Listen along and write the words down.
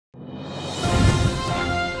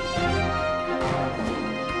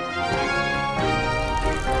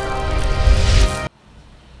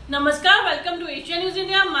Namaskar, welcome to Asia News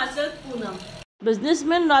India. Myself Poonam.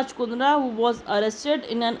 Businessman Kundra, who was arrested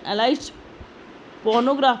in an alleged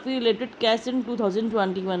pornography-related case in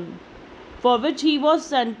 2021, for which he was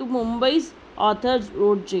sent to Mumbai's Arthur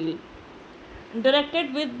Road jail,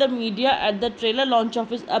 interacted with the media at the trailer launch of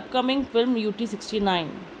his upcoming film UT69,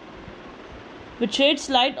 which sheds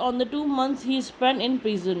light on the 2 months he spent in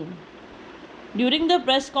prison. During the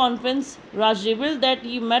press conference, Raj revealed that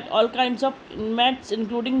he met all kinds of inmates,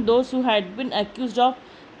 including those who had been accused of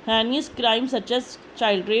heinous crimes such as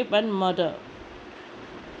child rape and murder.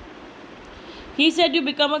 He said, "You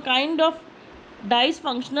become a kind of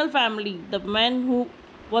dysfunctional family. The man who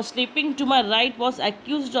was sleeping to my right was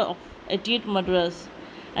accused of 88 murders,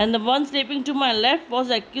 and the one sleeping to my left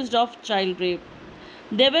was accused of child rape.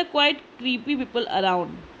 They were quite creepy people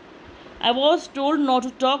around. I was told not to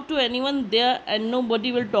talk to anyone there, and nobody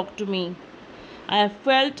will talk to me. I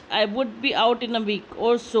felt I would be out in a week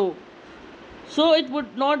or so it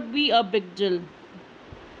would not be a big deal.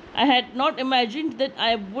 I had not imagined that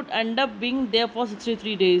I would end up being there for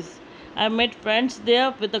 63 days. I made friends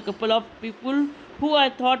there with a couple of people who I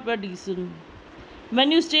thought were decent.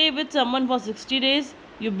 When you stay with someone for 60 days,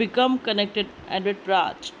 you become connected," added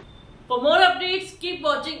Raj. For more updates,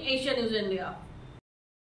 keep watching Asia News India.